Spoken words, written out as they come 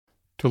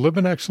To live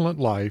an excellent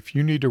life,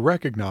 you need to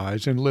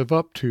recognize and live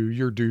up to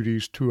your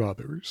duties to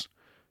others.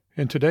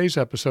 In today's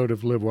episode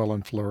of Live Well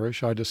and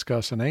Flourish, I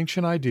discuss an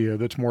ancient idea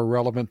that's more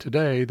relevant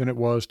today than it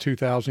was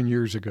 2,000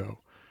 years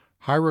ago,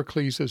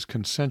 Heracles'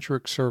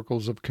 concentric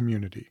circles of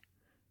community.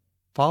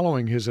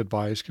 Following his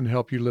advice can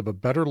help you live a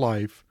better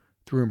life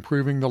through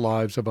improving the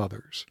lives of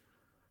others.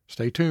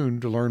 Stay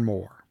tuned to learn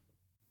more.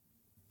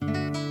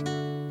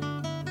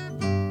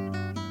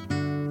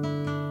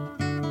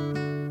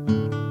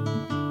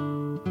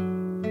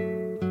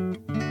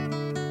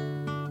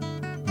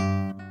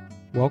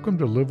 Welcome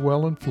to Live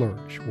Well and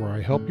Flourish, where I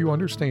help you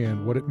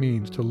understand what it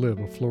means to live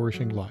a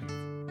flourishing life.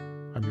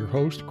 I'm your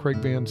host, Craig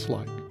Van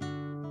Slyke.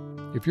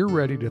 If you're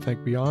ready to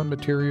think beyond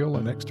material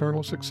and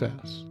external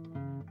success,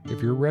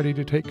 if you're ready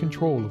to take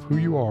control of who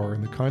you are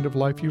and the kind of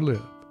life you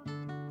live,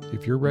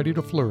 if you're ready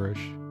to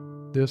flourish,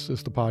 this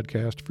is the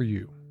podcast for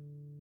you.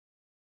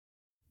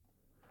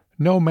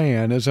 No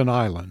man is an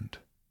island.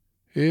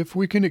 If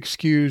we can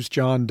excuse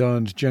John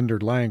Donne's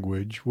gendered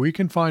language, we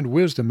can find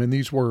wisdom in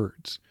these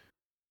words.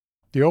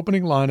 The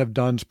opening line of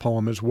Donne's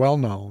poem is well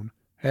known,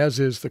 as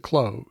is the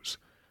close.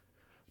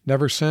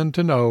 Never send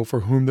to know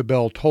for whom the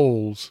bell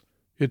tolls,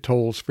 it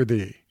tolls for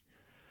thee.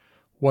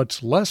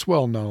 What's less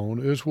well known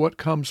is what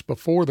comes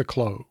before the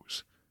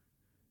close.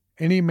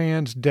 Any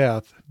man's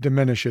death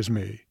diminishes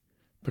me,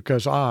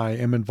 because I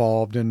am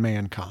involved in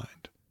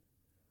mankind.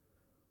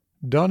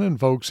 Donne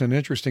invokes an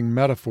interesting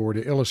metaphor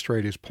to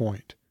illustrate his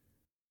point.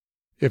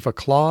 If a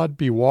clod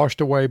be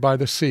washed away by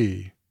the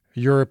sea,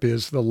 Europe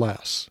is the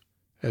less,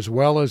 as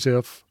well as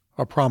if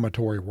a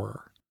promontory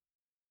were.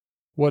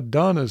 What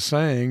Donne is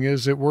saying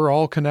is that we're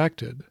all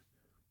connected.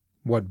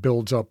 What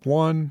builds up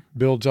one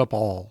builds up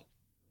all.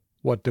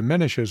 What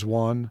diminishes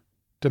one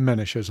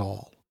diminishes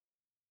all.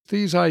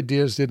 These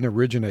ideas didn't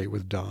originate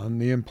with Donne.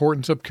 The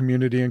importance of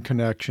community and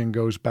connection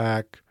goes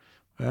back,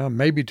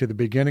 maybe to the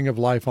beginning of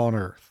life on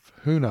Earth.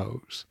 Who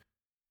knows?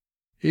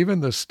 Even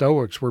the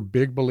Stoics were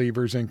big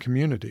believers in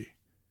community.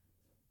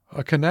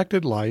 A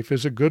connected life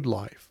is a good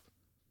life.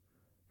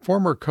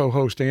 Former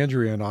co-host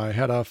Andrea and I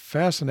had a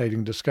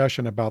fascinating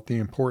discussion about the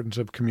importance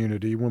of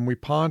community when we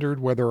pondered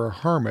whether a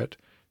hermit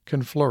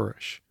can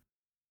flourish.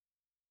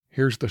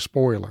 Here's the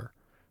spoiler.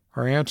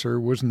 Our answer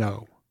was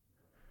no.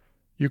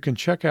 You can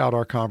check out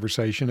our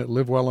conversation at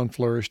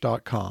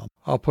livewellandflourish.com.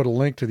 I'll put a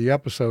link to the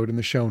episode in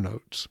the show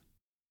notes.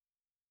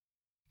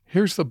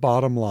 Here's the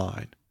bottom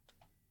line.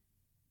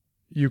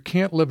 You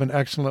can't live an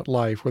excellent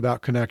life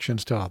without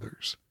connections to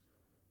others.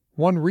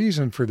 One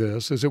reason for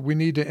this is that we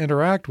need to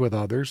interact with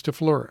others to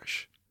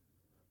flourish.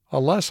 A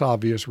less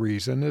obvious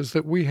reason is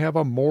that we have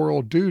a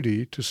moral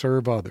duty to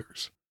serve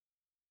others.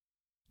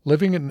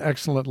 Living an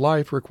excellent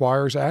life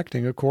requires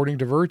acting according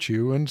to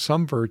virtue, and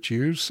some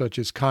virtues, such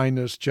as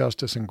kindness,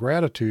 justice, and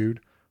gratitude,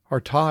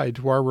 are tied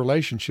to our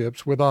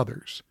relationships with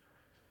others.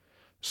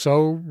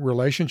 So,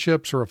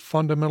 relationships are a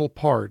fundamental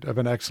part of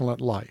an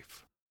excellent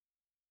life.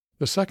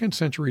 The 2nd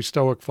century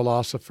Stoic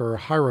philosopher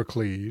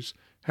Heracles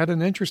had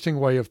an interesting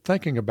way of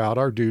thinking about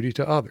our duty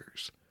to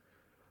others.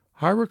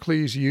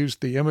 Heracles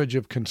used the image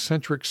of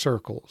concentric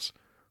circles,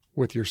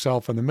 with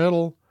yourself in the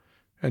middle,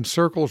 and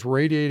circles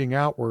radiating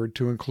outward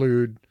to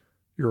include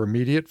your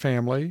immediate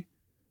family,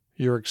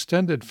 your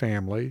extended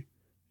family,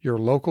 your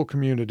local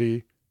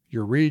community,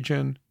 your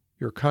region,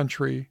 your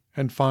country,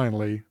 and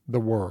finally,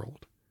 the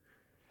world.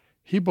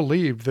 He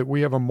believed that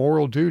we have a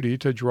moral duty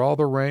to draw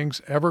the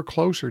rings ever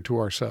closer to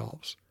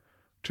ourselves,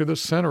 to the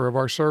center of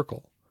our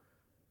circle.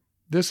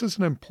 This is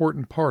an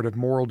important part of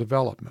moral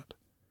development.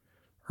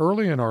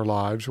 Early in our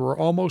lives, we're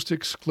almost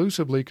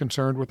exclusively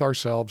concerned with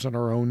ourselves and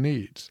our own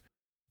needs.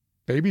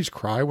 Babies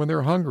cry when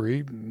they're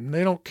hungry.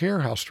 They don't care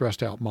how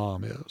stressed out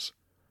mom is.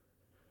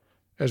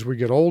 As we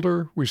get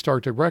older, we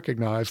start to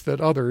recognize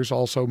that others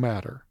also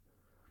matter.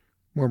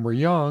 When we're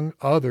young,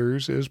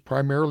 others is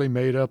primarily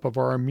made up of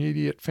our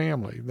immediate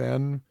family.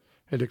 Then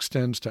it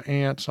extends to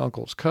aunts,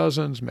 uncles,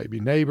 cousins, maybe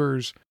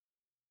neighbors.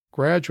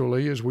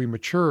 Gradually, as we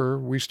mature,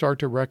 we start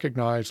to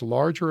recognize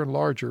larger and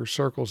larger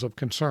circles of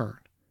concern.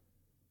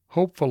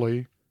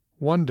 Hopefully,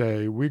 one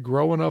day we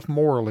grow enough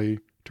morally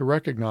to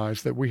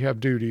recognize that we have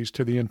duties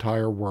to the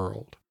entire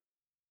world.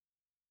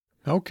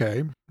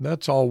 Okay,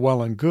 that's all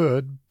well and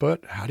good,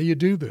 but how do you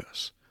do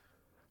this?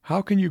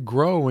 How can you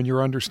grow in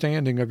your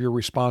understanding of your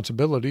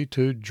responsibility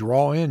to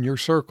draw in your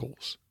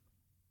circles?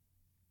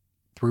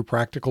 Through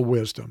practical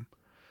wisdom.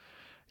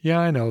 Yeah,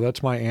 I know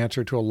that's my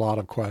answer to a lot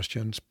of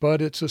questions,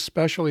 but it's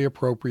especially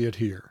appropriate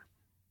here.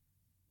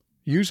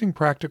 Using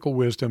practical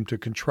wisdom to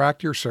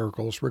contract your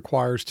circles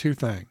requires two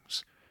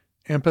things: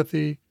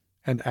 empathy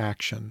and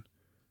action.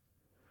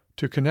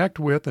 To connect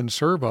with and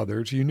serve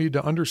others, you need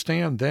to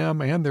understand them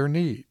and their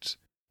needs.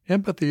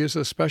 Empathy is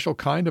a special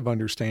kind of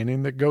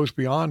understanding that goes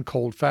beyond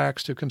cold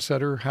facts to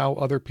consider how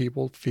other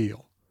people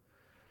feel.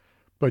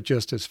 But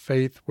just as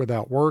faith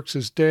without works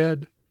is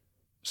dead,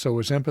 so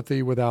is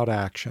empathy without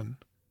action.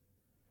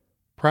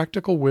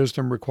 Practical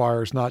wisdom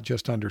requires not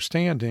just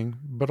understanding,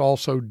 but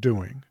also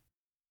doing.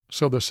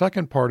 So the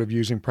second part of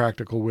using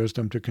practical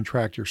wisdom to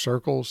contract your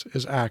circles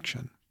is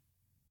action.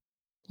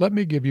 Let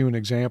me give you an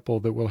example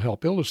that will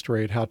help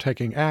illustrate how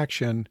taking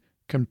action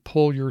can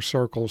pull your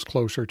circles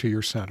closer to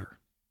your center.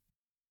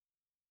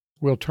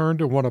 We'll turn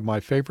to one of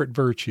my favorite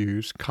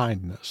virtues,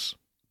 kindness.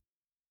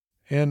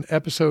 In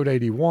episode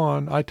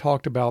 81, I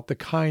talked about the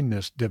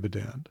kindness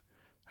dividend,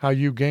 how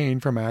you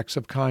gain from acts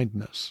of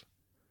kindness.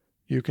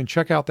 You can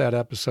check out that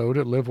episode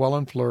at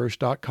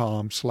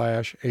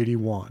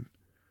livewellandflourish.com/81.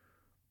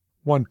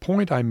 One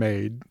point I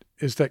made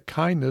is that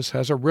kindness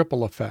has a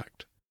ripple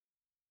effect.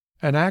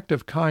 An act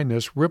of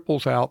kindness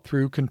ripples out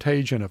through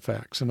contagion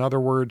effects. In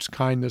other words,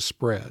 kindness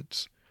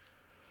spreads.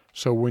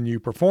 So when you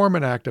perform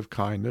an act of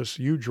kindness,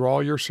 you draw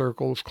your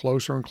circles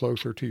closer and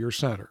closer to your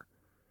center.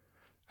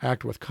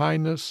 Act with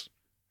kindness,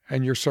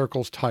 and your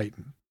circles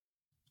tighten.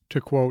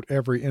 To quote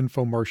every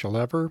infomercial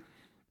ever,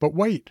 but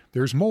wait,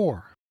 there's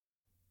more.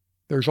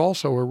 There's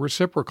also a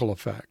reciprocal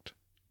effect.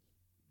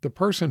 The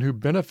person who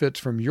benefits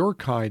from your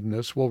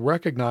kindness will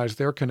recognize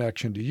their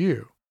connection to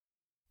you.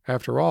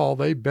 After all,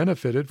 they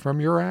benefited from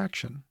your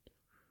action.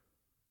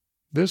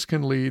 This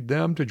can lead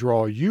them to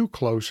draw you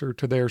closer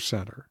to their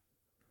center.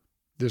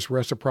 This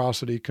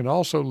reciprocity can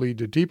also lead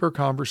to deeper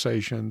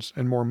conversations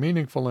and more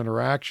meaningful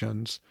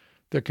interactions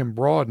that can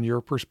broaden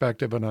your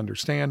perspective and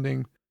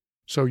understanding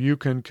so you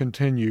can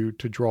continue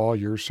to draw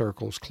your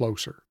circles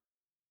closer.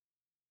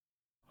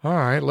 All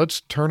right, let's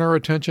turn our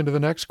attention to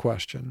the next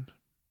question.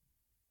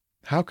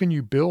 How can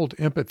you build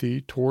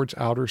empathy towards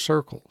outer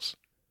circles?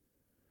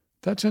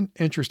 That's an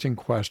interesting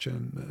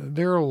question.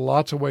 There are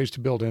lots of ways to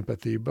build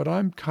empathy, but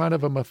I'm kind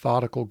of a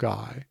methodical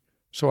guy,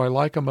 so I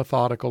like a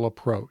methodical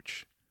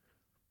approach.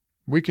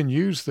 We can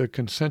use the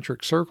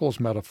concentric circles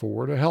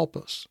metaphor to help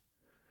us.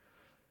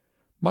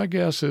 My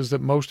guess is that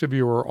most of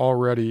you are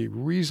already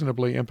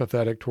reasonably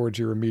empathetic towards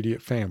your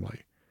immediate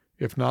family.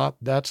 If not,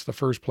 that's the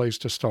first place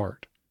to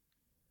start.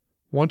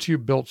 Once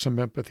you've built some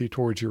empathy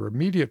towards your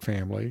immediate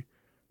family,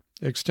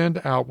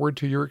 extend outward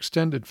to your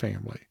extended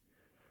family.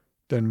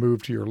 Then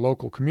move to your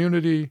local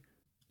community,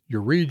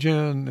 your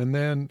region, and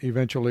then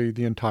eventually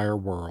the entire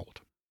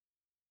world.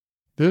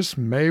 This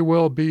may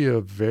well be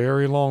a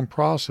very long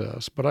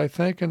process, but I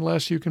think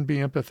unless you can be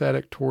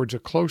empathetic towards a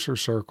closer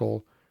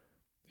circle,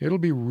 it'll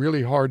be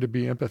really hard to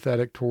be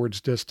empathetic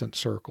towards distant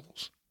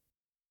circles.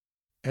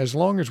 As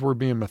long as we're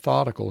being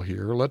methodical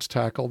here, let's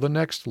tackle the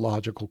next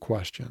logical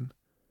question.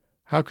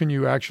 How can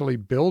you actually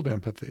build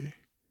empathy?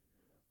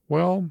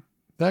 Well,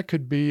 that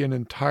could be an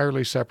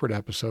entirely separate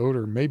episode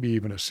or maybe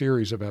even a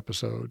series of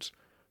episodes,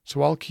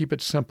 so I'll keep it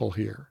simple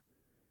here.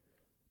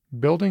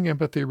 Building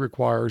empathy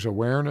requires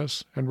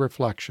awareness and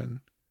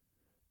reflection.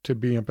 To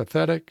be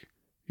empathetic,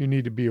 you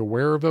need to be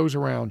aware of those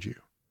around you.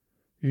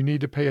 You need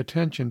to pay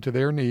attention to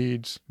their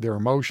needs, their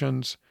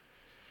emotions,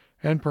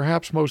 and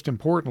perhaps most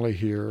importantly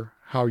here,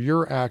 how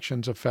your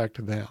actions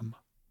affect them.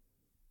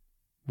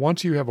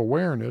 Once you have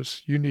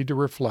awareness, you need to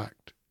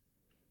reflect.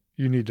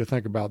 You need to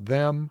think about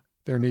them,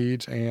 their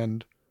needs,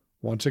 and,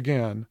 once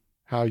again,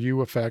 how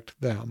you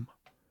affect them.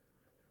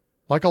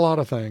 Like a lot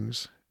of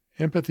things,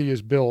 empathy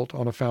is built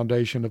on a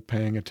foundation of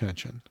paying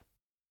attention.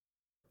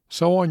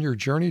 So on your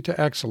journey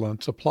to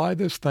excellence, apply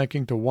this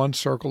thinking to one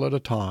circle at a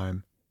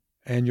time,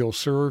 and you'll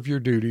serve your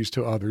duties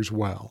to others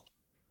well.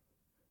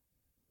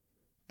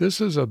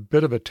 This is a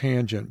bit of a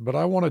tangent, but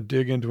I want to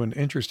dig into an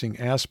interesting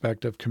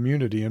aspect of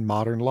community in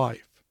modern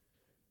life.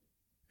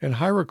 In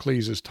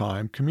Hierocles'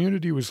 time,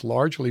 community was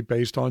largely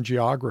based on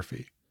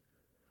geography.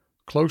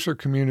 Closer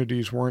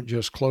communities weren't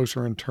just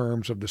closer in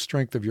terms of the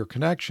strength of your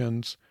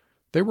connections,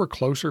 they were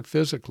closer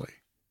physically.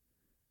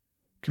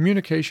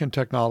 Communication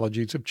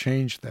technologies have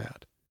changed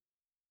that.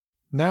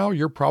 Now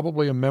you're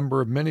probably a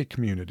member of many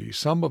communities,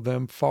 some of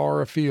them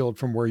far afield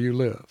from where you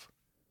live.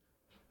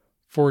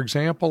 For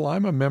example,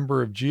 I'm a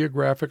member of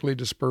geographically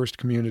dispersed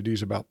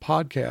communities about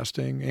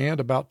podcasting and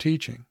about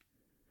teaching.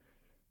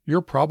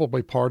 You're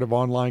probably part of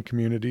online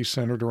communities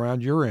centered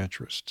around your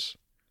interests.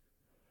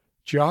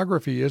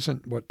 Geography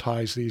isn't what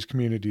ties these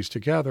communities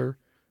together,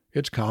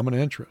 it's common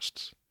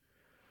interests.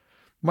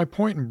 My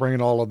point in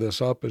bringing all of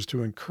this up is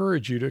to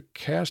encourage you to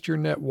cast your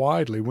net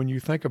widely when you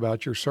think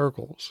about your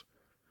circles.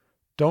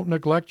 Don't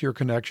neglect your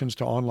connections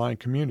to online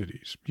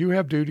communities. You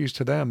have duties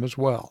to them as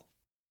well.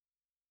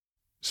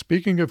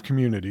 Speaking of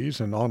communities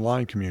and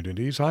online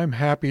communities, I'm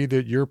happy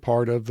that you're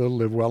part of the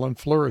Live Well and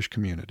Flourish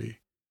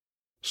community.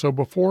 So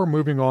before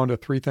moving on to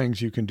 3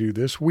 things you can do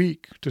this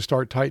week to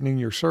start tightening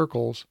your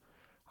circles,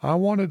 I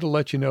wanted to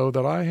let you know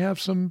that I have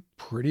some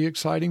pretty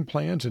exciting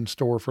plans in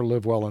store for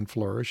Live Well and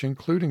Flourish,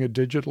 including a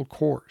digital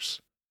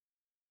course.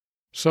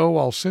 So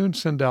I'll soon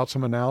send out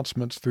some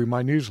announcements through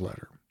my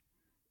newsletter.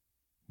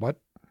 What?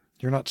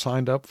 You're not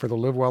signed up for the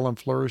Live Well and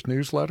Flourish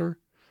newsletter?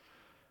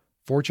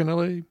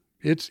 Fortunately,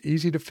 it's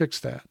easy to fix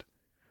that.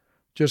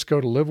 Just go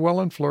to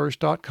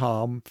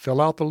livewellandflourish.com, fill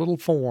out the little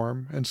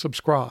form, and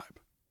subscribe.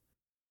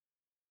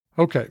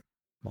 Okay,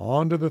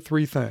 on to the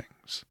 3 things.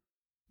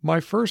 My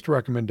first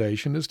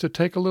recommendation is to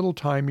take a little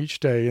time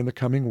each day in the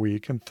coming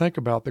week and think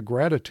about the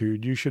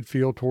gratitude you should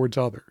feel towards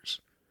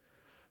others.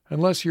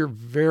 Unless you're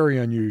very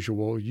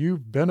unusual,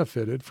 you've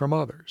benefited from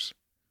others.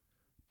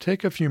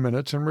 Take a few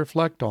minutes and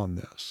reflect on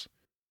this.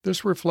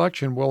 This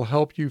reflection will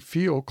help you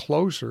feel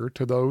closer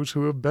to those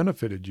who have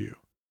benefited you.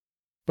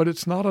 But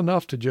it's not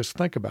enough to just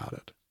think about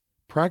it.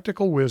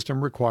 Practical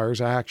wisdom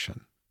requires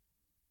action.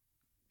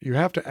 You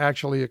have to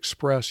actually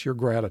express your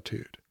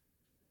gratitude.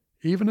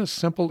 Even a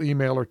simple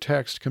email or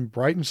text can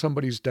brighten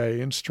somebody's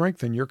day and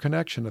strengthen your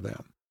connection to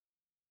them.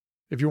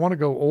 If you want to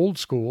go old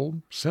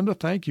school, send a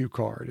thank you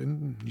card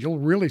and you'll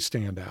really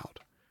stand out.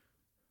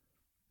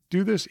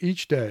 Do this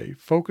each day,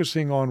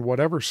 focusing on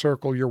whatever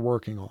circle you're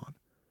working on.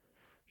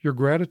 Your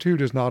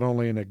gratitude is not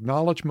only an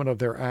acknowledgement of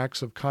their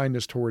acts of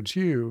kindness towards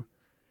you,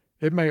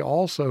 it may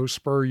also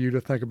spur you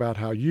to think about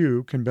how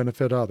you can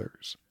benefit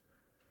others.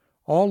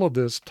 All of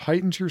this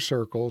tightens your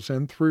circles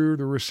and, through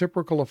the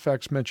reciprocal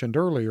effects mentioned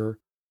earlier,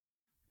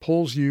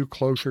 pulls you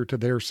closer to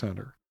their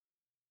center.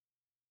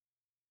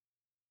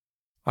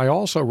 I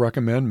also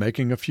recommend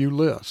making a few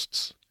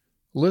lists.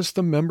 List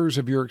the members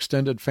of your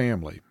extended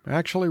family.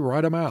 Actually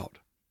write them out.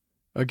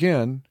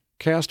 Again,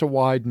 cast a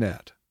wide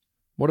net.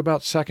 What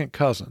about second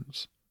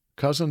cousins?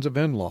 Cousins of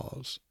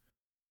in-laws?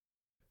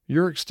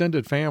 Your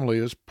extended family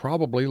is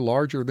probably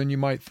larger than you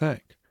might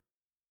think.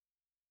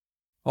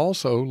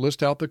 Also,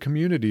 list out the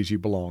communities you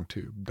belong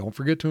to. Don't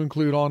forget to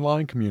include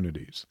online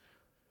communities.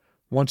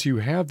 Once you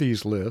have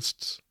these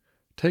lists,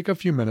 take a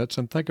few minutes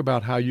and think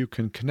about how you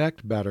can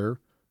connect better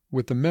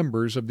with the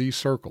members of these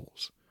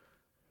circles.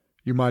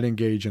 You might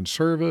engage in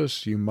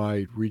service, you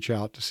might reach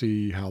out to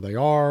see how they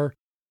are,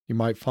 you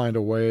might find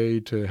a way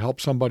to help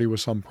somebody with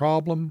some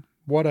problem,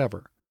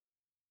 whatever.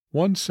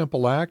 One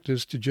simple act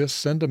is to just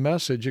send a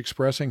message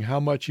expressing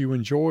how much you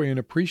enjoy and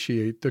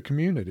appreciate the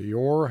community,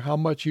 or how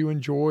much you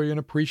enjoy and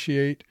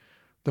appreciate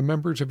the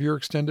members of your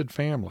extended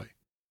family.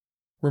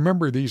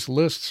 Remember, these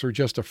lists are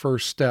just a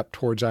first step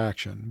towards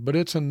action, but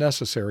it's a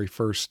necessary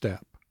first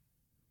step.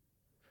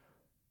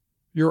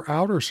 Your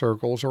outer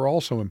circles are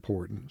also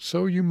important,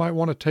 so you might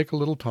want to take a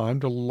little time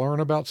to learn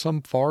about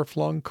some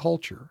far-flung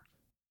culture.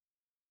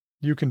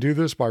 You can do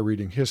this by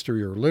reading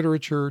history or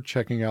literature,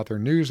 checking out their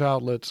news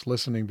outlets,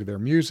 listening to their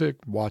music,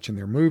 watching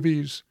their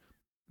movies.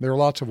 There are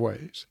lots of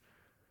ways.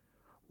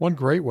 One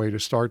great way to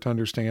start to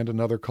understand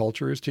another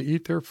culture is to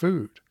eat their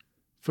food.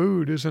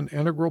 Food is an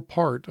integral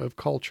part of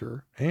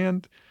culture,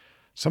 and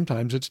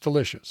sometimes it's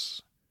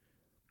delicious.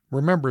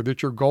 Remember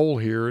that your goal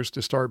here is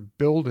to start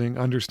building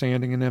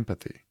understanding and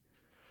empathy.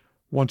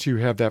 Once you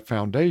have that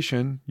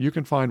foundation, you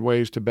can find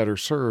ways to better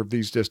serve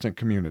these distant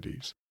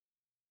communities.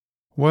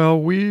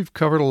 Well, we've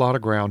covered a lot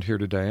of ground here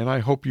today, and I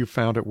hope you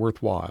found it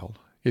worthwhile.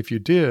 If you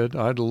did,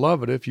 I'd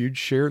love it if you'd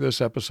share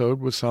this episode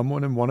with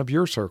someone in one of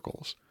your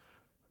circles.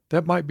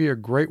 That might be a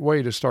great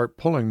way to start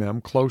pulling them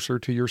closer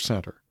to your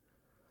center.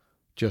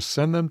 Just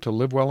send them to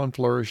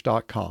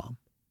livewellandflourish.com.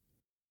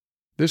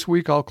 This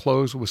week I'll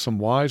close with some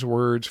wise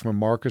words from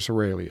Marcus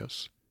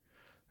Aurelius.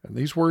 And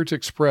these words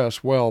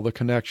express well the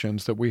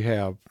connections that we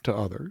have to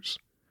others.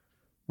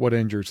 What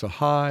injures the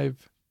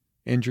hive,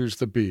 injures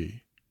the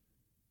bee.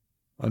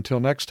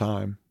 Until next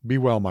time, be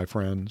well, my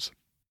friends.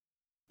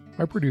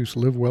 I produce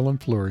Live Well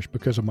and Flourish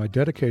because of my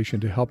dedication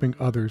to helping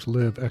others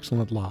live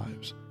excellent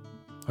lives.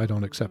 I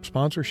don't accept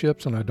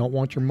sponsorships and I don't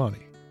want your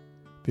money.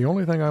 The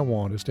only thing I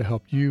want is to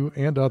help you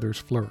and others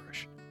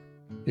flourish.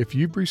 If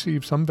you've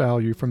received some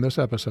value from this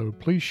episode,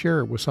 please share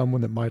it with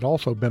someone that might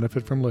also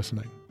benefit from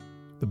listening.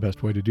 The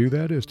best way to do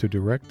that is to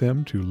direct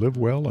them to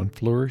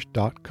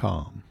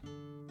livewellandflourish.com.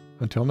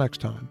 Until next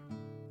time.